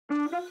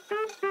Selfie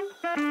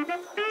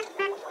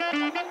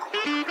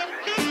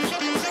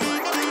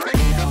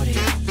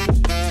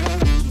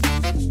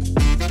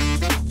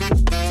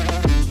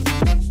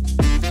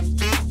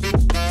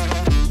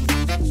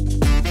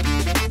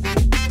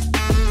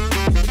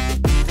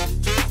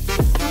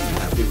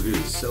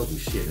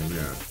shit in the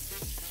mirror.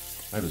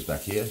 Maybe it's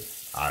back here.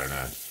 I don't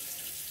know.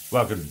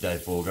 Welcome to day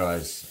 4,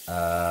 guys.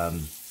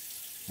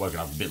 Woken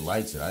up a bit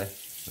late today. I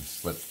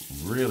slept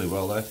really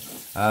well though.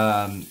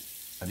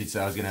 I did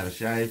say I was going to have a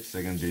shave, so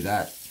I'm going to do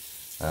that.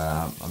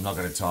 I'm not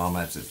going to time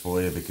lapse it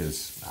for you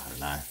because I don't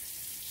know.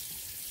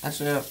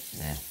 Actually,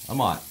 yeah, I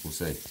might. We'll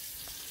see.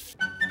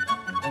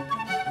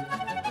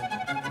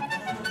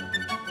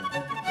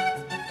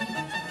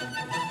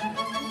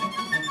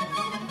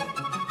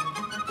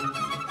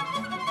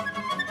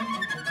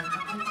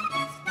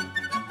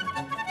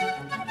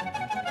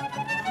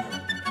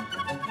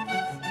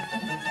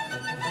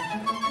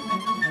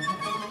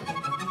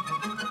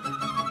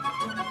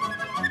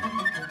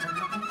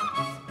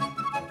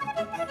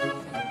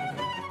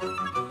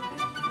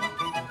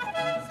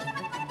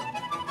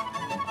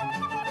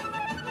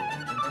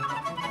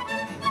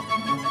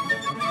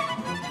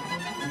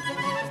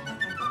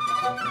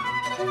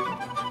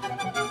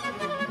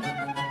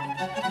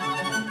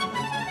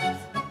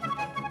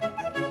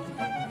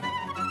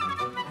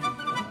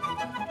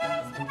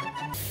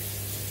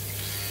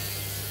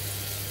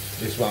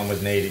 This one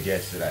was needed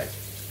yesterday.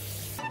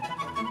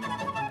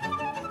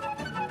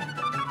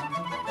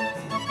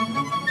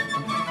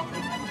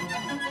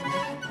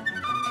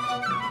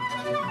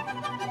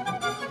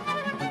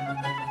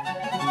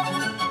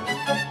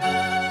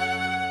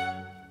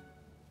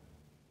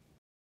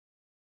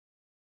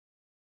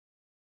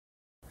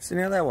 So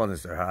now that wasn't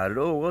so hard at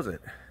all, was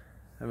it?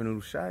 Having a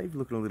little shave,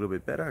 looking a little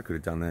bit better. I could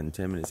have done that in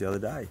 10 minutes the other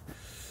day.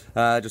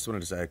 Just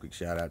wanted to say a quick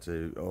shout out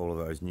to all of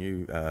those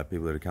new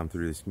people that have come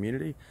through this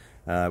community.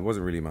 It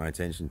wasn't really my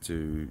intention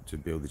to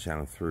build the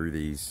channel through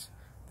these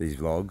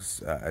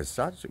vlogs as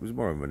such. It was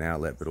more of an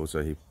outlet, but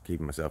also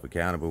keeping myself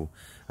accountable.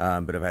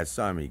 But I've had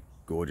so many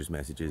gorgeous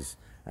messages,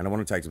 and I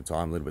want to take some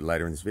time a little bit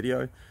later in this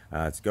video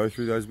to go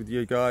through those with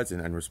you guys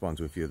and respond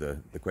to a few of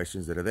the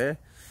questions that are there.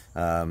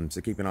 So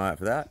keep an eye out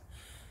for that.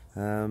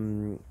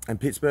 And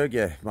Pittsburgh,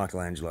 yeah,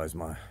 Michelangelo's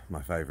my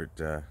favourite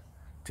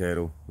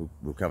turtle.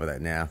 We'll cover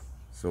that now.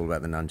 It's all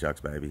about the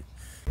nunchucks, baby.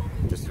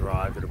 Just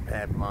arrived at a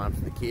pantomime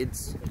for the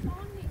kids.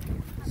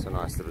 It's a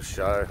nice little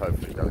show.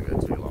 Hopefully it doesn't go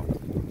too long.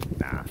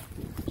 Nah,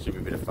 should be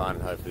a bit of fun.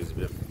 Hopefully there's a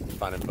bit of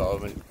fun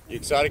involvement. You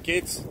excited,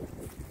 kids?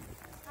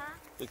 Huh?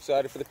 You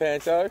excited for the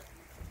panto?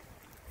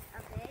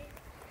 A bit.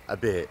 A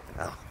bit?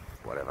 Oh,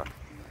 whatever.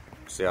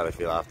 See how they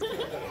feel after.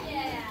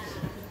 Yeah.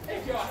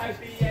 If you're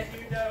happy and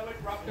you know it,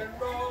 rock and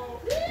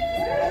roll. If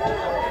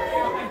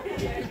you're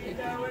happy and you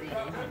know it,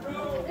 rock and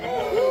roll.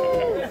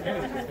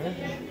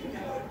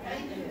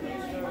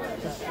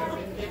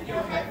 If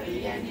you're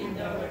happy and you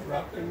know it,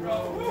 rock and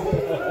roll.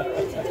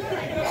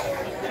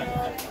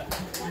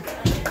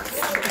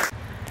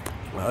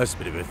 Well, it's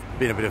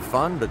been a bit of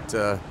fun, but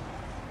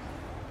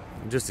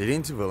just at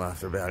interval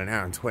after about an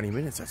hour and 20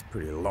 minutes. That's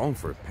pretty long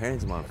for a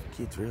pantomime for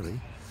kids, really.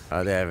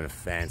 They're having a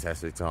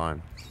fantastic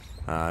time.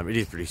 It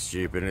is pretty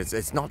stupid, and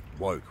it's not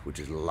woke, which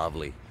is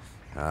lovely.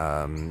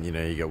 You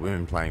know, you got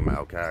women playing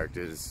male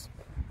characters,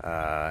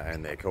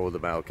 and they're called the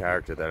male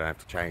character. They don't have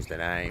to change their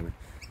name.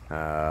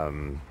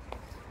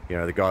 You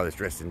know, the guy that's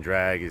dressed in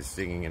drag is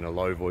singing in a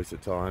low voice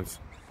at times.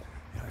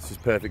 It's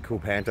just perfect, cool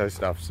panto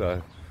stuff.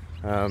 So,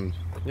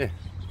 yeah,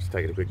 just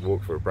taking a quick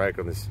walk for a break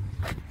on this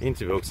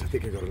interval, because I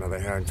think I've got another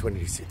hour and 20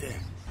 to sit there.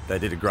 They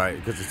did a great,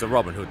 because it's a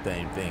Robin Hood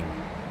themed thing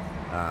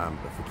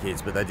for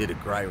kids, but they did a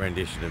great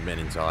rendition of Men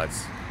in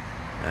Tights.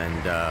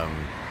 And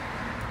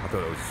I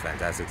thought it was just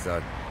fantastic.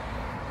 So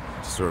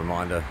just a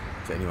reminder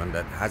to anyone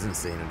that hasn't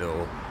seen it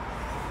or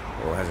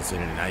hasn't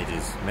seen it in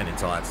ages, Men in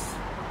Tights,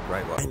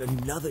 great one. And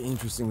another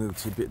interesting little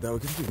tidbit, they were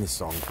going to do this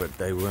song, but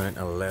they weren't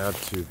allowed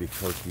to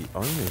because the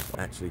owners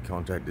actually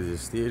contacted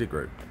this theatre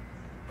group.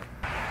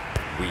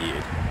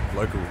 Weird.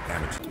 Local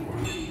amateur.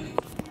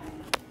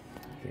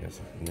 I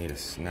guess I need a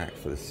snack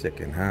for the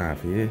second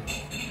half here.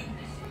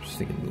 Just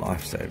thinking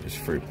Lifesavers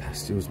fruit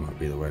pastilles might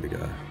be the way to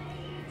go.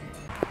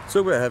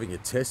 So we're having a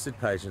tested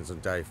patients on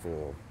day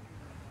 4.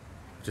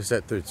 Just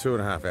sat through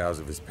 2.5 hours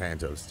of this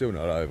panto. It's still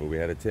not over. We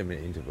had a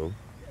 10-minute interval.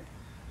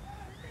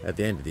 At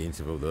the end of the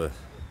interval, the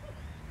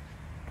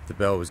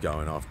bell was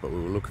going off, but we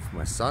were looking for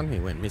my son. He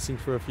went missing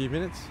for a few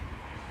minutes.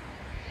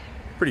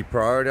 Pretty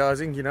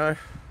prioritising, you know.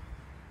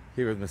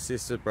 Here with my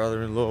sister,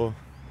 brother-in-law,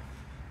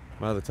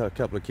 my other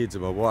couple of kids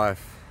and my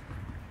wife.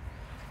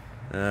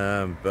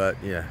 But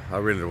yeah, I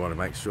really want to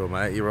make sure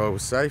my 8-year-old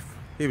was safe.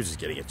 He was just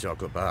getting a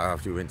chocolate bar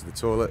after we went to the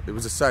toilet. It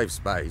was a safe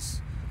space,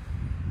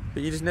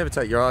 but you just never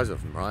take your eyes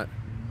off him, right?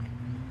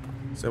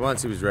 So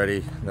once he was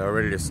ready, they were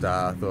ready to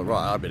start. I thought,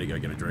 right, I better go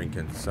get a drink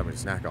and something to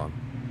snack on.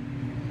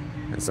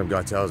 And some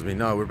guy tells me,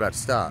 no, we're about to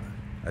start,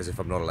 as if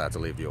I'm not allowed to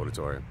leave the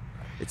auditorium.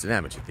 It's an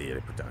amateur theatre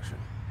production.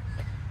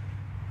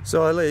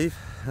 So I leave.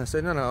 I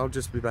say, no, I'll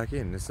just be back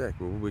in a sec.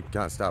 Well, we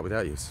can't start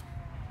without you.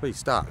 Please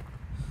start.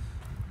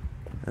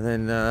 And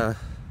then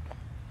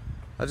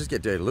I just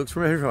get dirty looks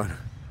from everyone.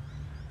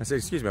 I said,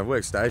 excuse me, I've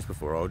worked stage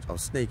before. I'll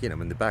sneak in.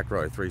 I'm in the back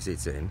row, 3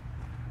 seats in.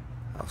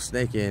 I'll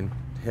sneak in,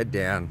 head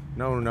down.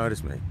 No one will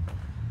notice me.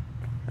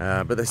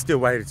 But they still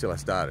waited till I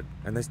started.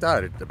 And they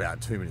started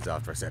about 2 minutes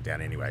after I sat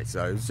down anyway.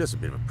 So it was just a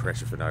bit of a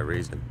pressure for no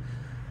reason.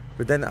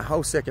 But then that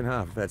whole second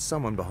half, I've had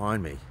someone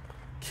behind me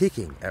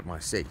kicking at my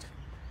seat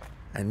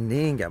and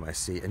kneeing at my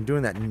seat and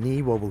doing that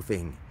knee wobble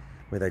thing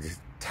where they just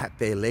tap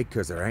their leg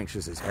because they're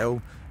anxious as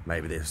hell.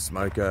 Maybe they're a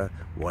smoker,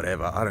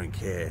 whatever, I don't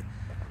care.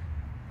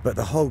 But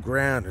the whole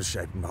ground is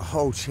shaking, the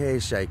whole chair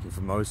is shaking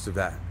for most of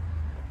that,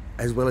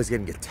 as well as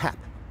getting a tap,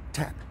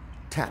 tap,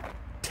 tap,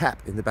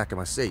 tap in the back of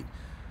my seat.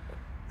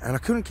 And I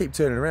couldn't keep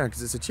turning around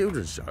because it's a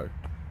children's show,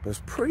 but I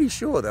was pretty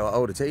sure they were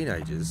older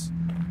teenagers.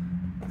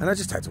 And I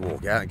just had to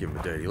walk out and give them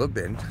a dirty look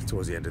then,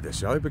 towards the end of the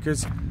show,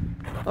 because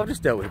I've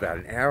just dealt with about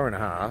an hour and a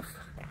half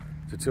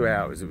to 2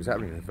 hours. It was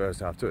happening in the first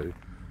half too.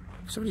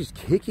 Somebody just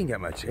kicking at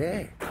my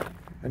chair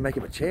and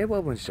making my chair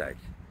wobble and shake.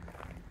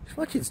 If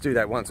my kids do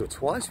that once or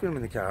twice when I'm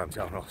in the car, I'm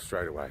telling off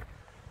straight away.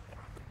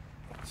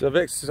 So I've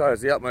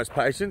exercised the utmost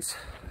patience.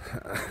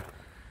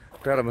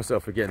 Proud of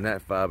myself for getting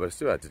that far, but I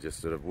still had to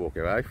just sort of walk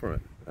away from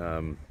it.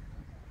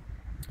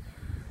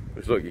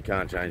 Which, look, you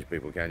can't change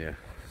people, can you?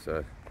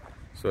 So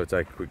I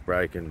take a quick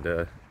break and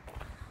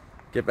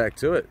get back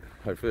to it.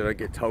 Hopefully I don't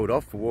get told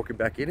off for walking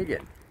back in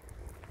again.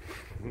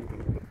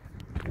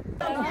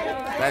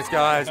 Thanks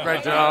guys,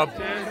 great job.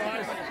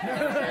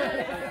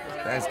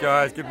 Thanks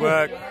guys, good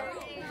work.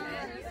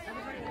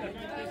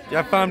 Did you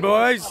have fun,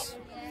 boys?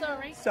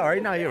 Sorry,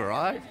 no, you're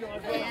alright.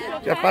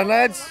 Did you have fun,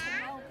 lads?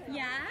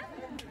 Yeah.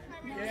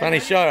 Funny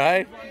show,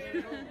 eh?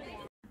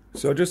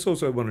 So I just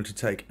also wanted to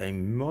take a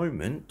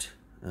moment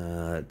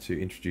to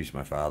introduce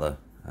my father,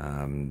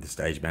 the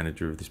stage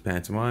manager of this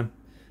pantomime,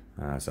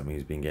 something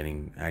he's been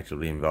getting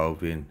actively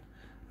involved in,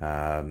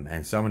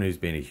 and someone who's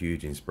been a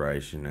huge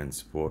inspiration and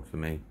support for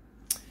me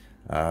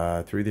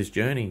through this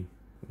journey.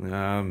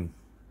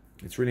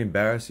 It's really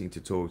embarrassing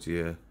to talk to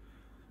your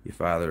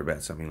father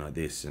about something like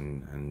this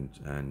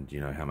and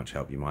you know how much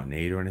help you might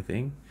need or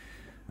anything,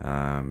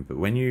 but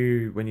when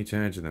you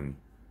turn to them,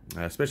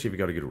 especially if you've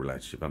got a good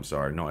relationship, I'm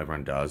sorry, not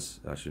everyone does,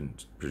 I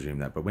shouldn't presume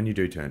that, but when you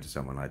do turn to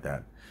someone like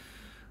that,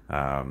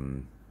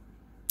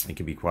 it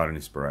can be quite an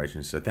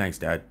inspiration. So thanks,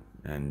 Dad,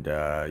 and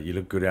you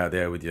look good out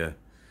there with your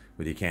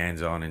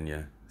cans on and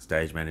your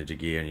stage manager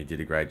gear, and you did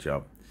a great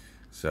job.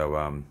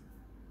 So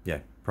yeah,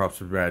 props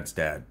for Brad's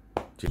dad.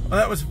 Well,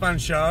 that was a fun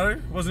show,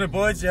 wasn't it,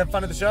 boys? Did you have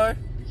fun at the show?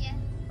 Yeah.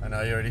 I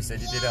know you already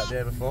said you did out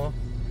there before.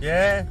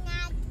 Yeah?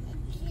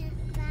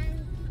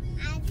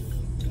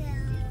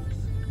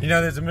 You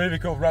know, there's a movie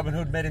called Robin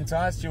Hood Men in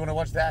Tights. Do you want to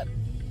watch that?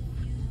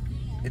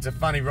 It's a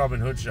funny Robin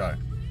Hood show.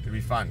 It'll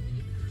be fun.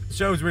 The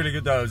show was really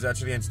good though. It was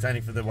actually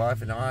entertaining for the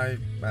wife and I.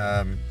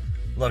 A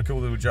lot of cool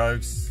little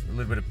jokes, a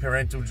little bit of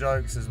parental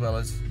jokes, as well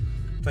as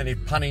plenty of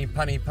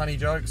punny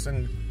jokes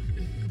and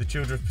the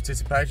children's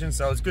participation.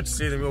 So it was good to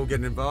see them all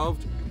getting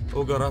involved.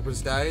 All got up on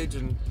stage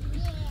and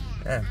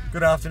yeah,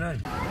 good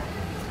afternoon.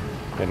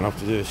 Getting off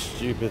to do a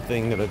stupid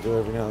thing that I do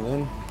every now and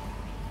then.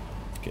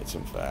 Get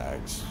some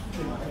fags.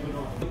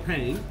 The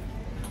pain,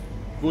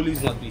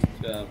 Woolies not be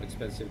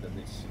expensive than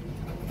this.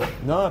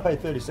 No, I paid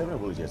 37 at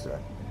Woolies yesterday.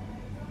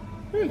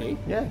 Really?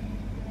 Yeah.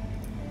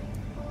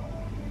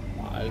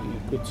 I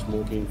quit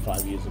smoking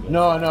 5 years ago.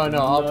 No.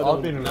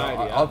 I've been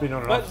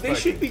on and But off they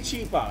should be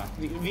cheaper.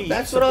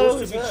 That's what I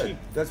always heard.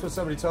 That's what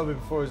somebody told me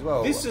before as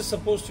well. This is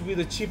supposed to be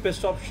the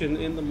cheapest option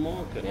in the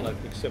market, like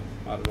except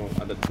I don't know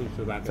other two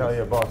tobaccos. Tell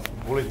your boss,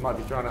 Woolies might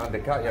be trying to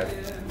undercut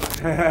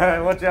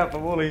you. Watch out for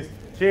Woolies.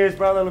 Cheers,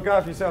 brother. Look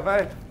after yourself,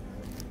 eh?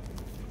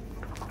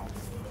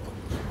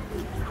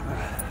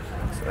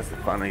 So that's the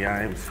fun of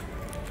games.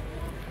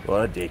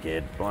 What a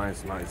dickhead. Buying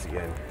smokes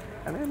again.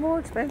 And they're more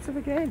expensive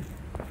again.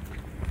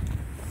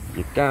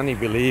 You can't even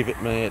believe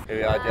it, mate. Here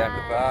we are down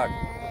the park.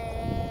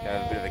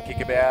 Going a bit of a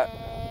kickabout.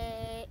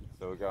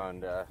 So we're going,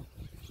 go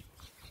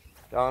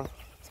on,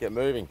 let's get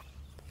moving.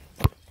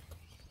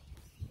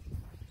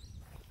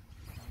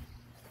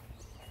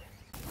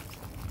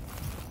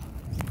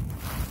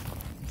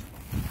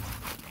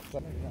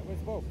 Where's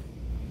the ball?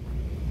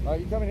 Oh,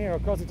 you come in here, I'll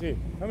cross it to you.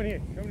 Come in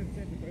here, come in the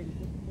centre, baby.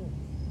 Where's the ball?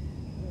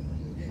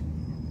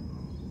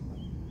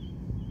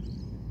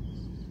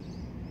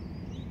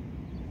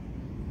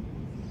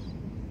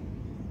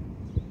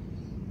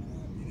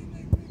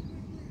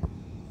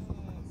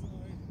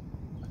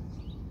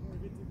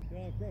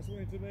 Cross it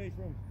into me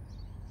from,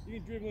 you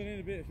can dribble it in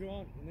a bit if you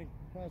want and then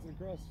pass it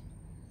across.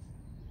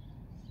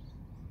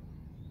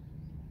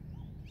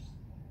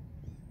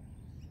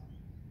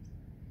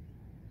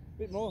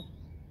 Bit more,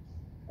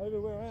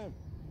 over where I am.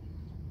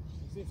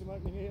 See some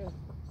opening here.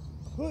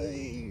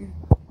 Hey!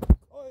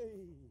 Oi!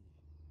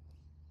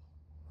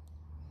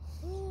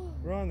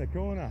 Right in the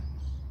corner.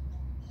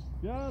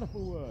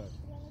 Beautiful work.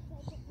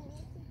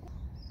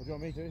 Do you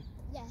want me to?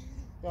 Yeah.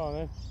 Go on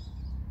then.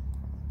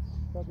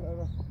 Tuck it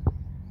over.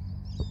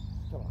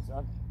 Come on,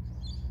 son.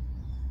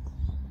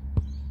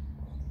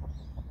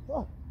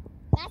 Oh.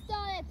 That's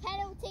not a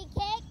penalty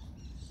kick.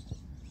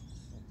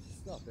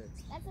 Stop it.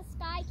 That's a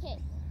sky kick.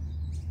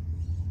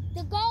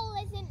 The goal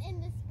isn't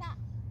in the sky.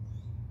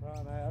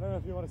 Alright, mate. I don't know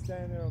if you want to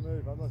stand there or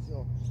move. I'm not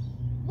sure.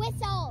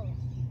 Whistle.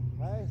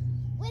 Hey?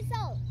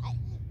 Whistle.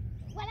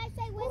 When I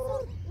say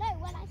whistle, no,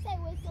 when I say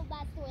whistle,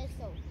 that's the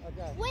whistle.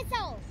 Okay.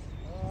 Whistle.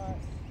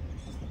 Alright.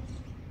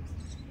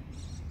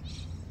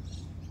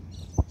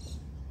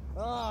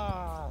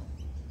 Ah!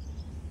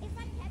 If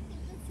I kept the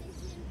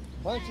decision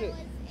Punch when it. I was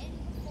in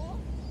before,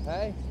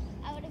 Hey?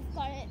 I would have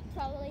got it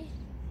probably.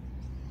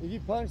 If you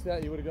punched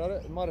that, you would have got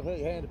it. It might have hurt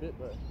your hand a bit,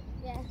 but...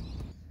 Yeah.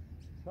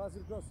 Pass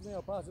it across to me,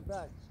 I'll pass it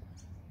back.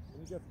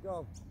 And you go for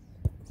goal.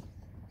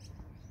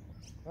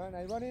 Alright,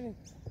 now run in.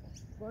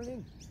 Run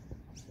in.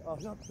 Oh,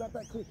 no, not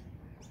that quick.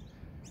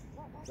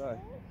 Sorry.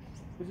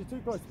 Because you're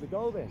too close to the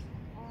goal then.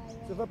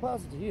 Yeah. So if I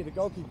pass it to here, the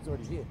goalkeeper's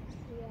already here.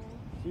 Yeah.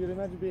 So you'd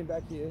imagine being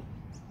back here.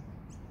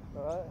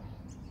 Alright.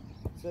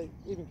 So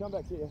even come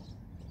back here.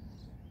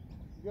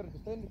 You've got a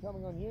defender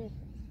coming on you,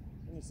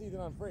 and you see that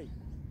I'm free.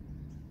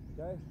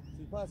 Okay? So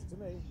you pass it to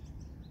me.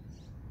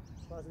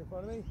 Pass it in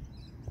front of me.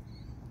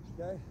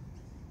 Okay?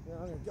 Now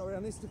I'm going to go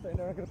around this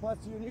defender, I'm going to pass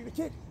it to you, and you're going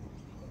to kick.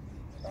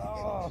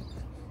 Oh!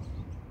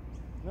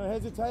 No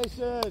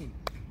hesitation.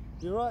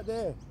 You're right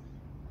there.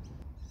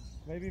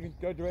 Maybe even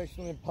go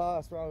directional and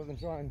pass rather than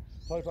try and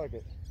toe poke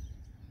it.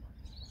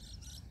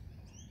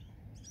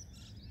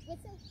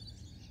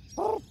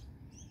 Whistle.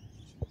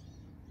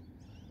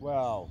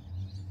 Well,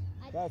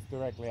 that's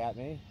directly at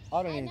me.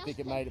 I don't even think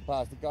it made it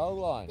past the goal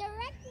line.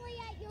 Directly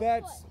at your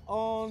That's foot.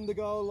 on the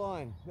goal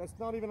line. That's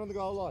not even on the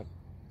goal line.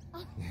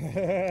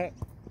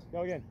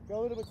 Go again. Go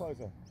a little bit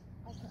closer.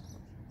 Okay.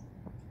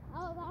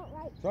 How about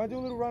right? Try and do a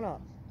little run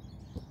up.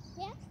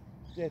 Yeah?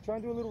 Yeah, try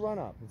and do a little run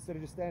up instead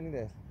of just standing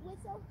there.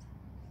 Whistle.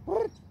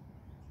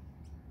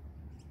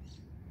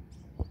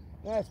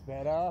 That's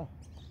better.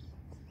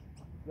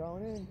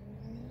 Going in.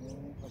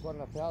 I've got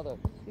enough power though.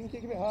 You can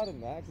kick a bit harder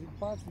than that because you can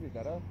pass a bit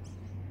better.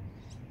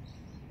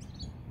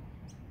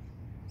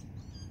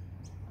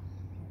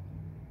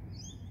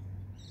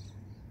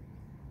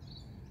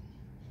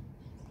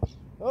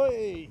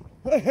 Hey!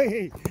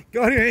 Hey!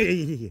 Got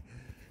it!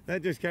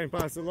 That just came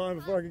past the line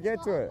before I could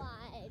get to it.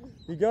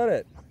 You got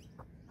it.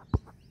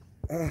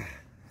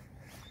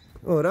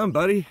 Well done,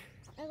 buddy.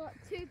 I got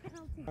 2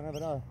 penalties. I never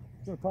know.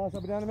 Do you want to pass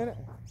up and down a minute?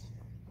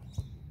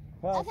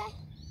 Pass. Okay.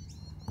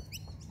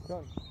 Come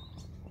on.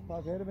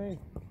 Pass ahead of me.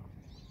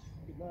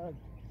 Good lad.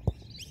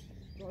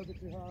 Go a bit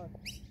too hard.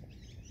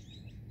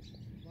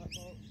 My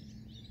fault.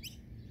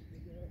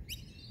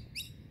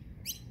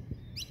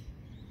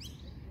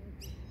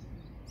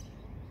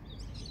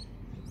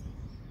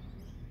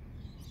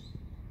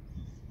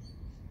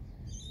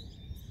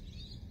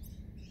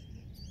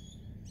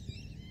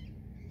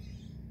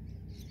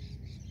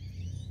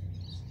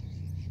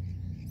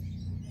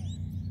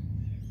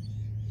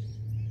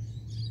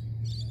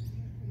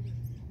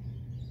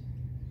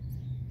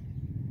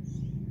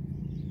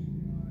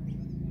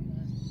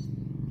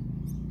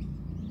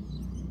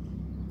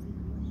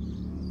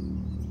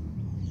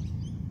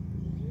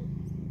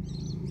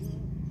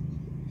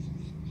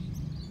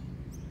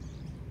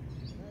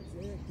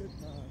 Good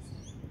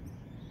pass.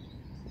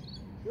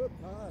 Good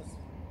pass.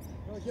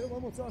 Can I get it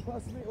one more time?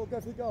 Pass to me or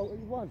go for the goal?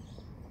 You won.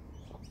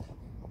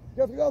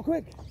 Go for the goal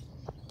quick.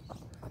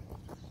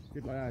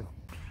 Good lad.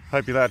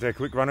 Hope you liked our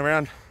quick run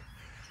around.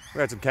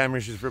 We had some camera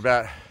issues for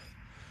about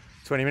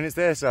 20 minutes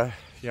there, so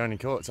you only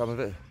caught some of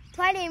it.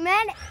 20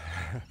 minutes?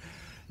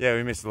 Yeah,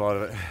 we missed a lot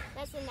of it.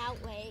 That's an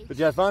outrage. But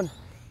you have fun?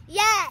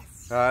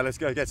 Yes! Alright, let's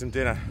go get some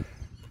dinner.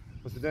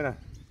 What's for dinner?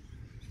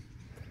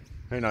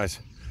 Who knows?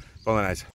 Bolognese.